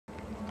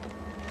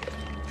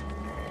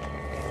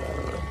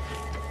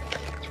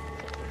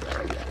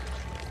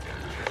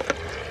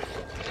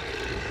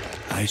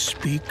I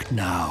speak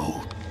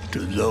now to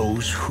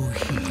those who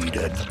heed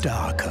a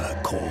darker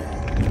call.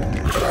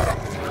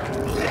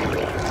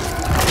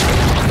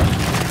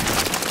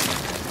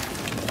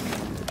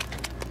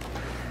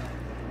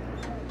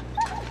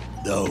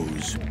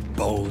 Those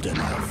bold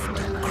enough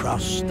to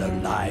cross the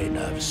line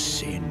of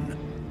sin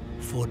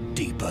for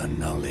deeper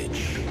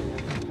knowledge.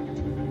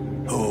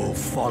 Who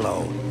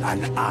follow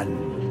an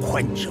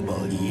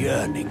unquenchable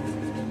yearning,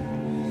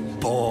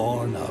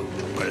 born of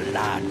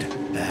blood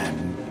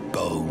and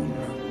bone.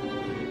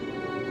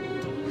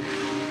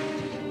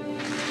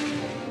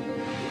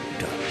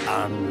 To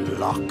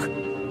unlock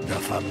the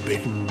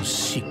forbidden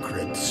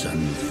secrets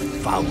and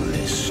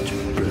foulest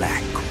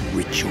black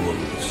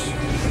rituals,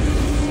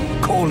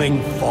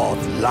 calling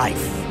forth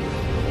life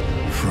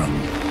from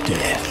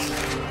death.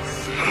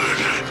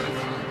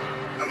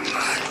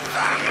 My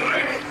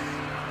family,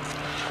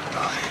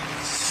 my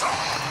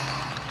soul.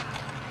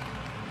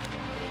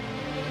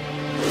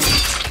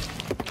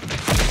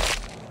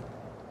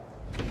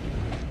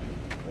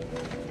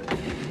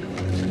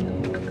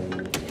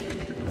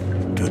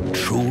 To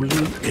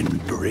truly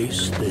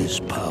embrace this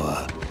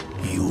power,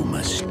 you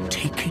must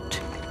take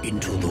it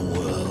into the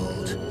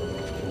world.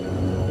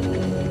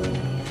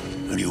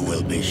 You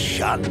will be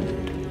shunned,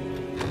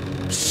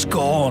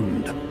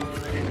 scorned,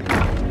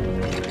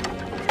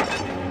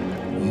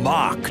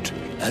 marked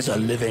as a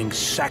living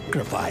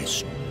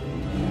sacrifice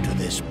to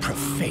this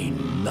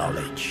profane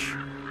knowledge.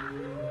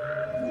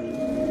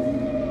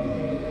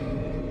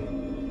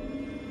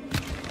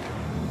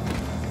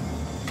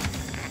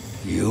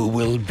 You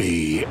will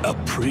be a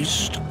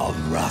priest of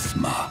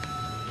Rathma,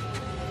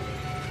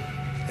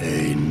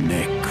 a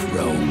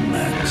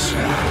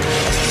necromancer.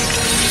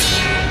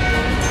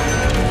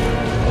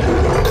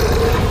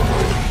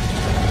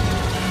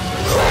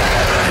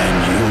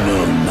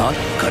 Not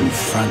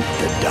confront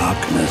the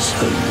darkness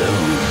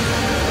alone.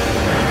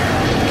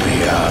 We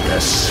are the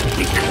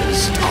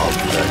speakers of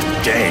the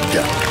dead,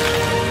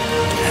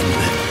 and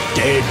the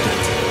dead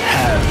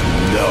have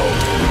no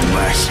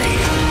mercy.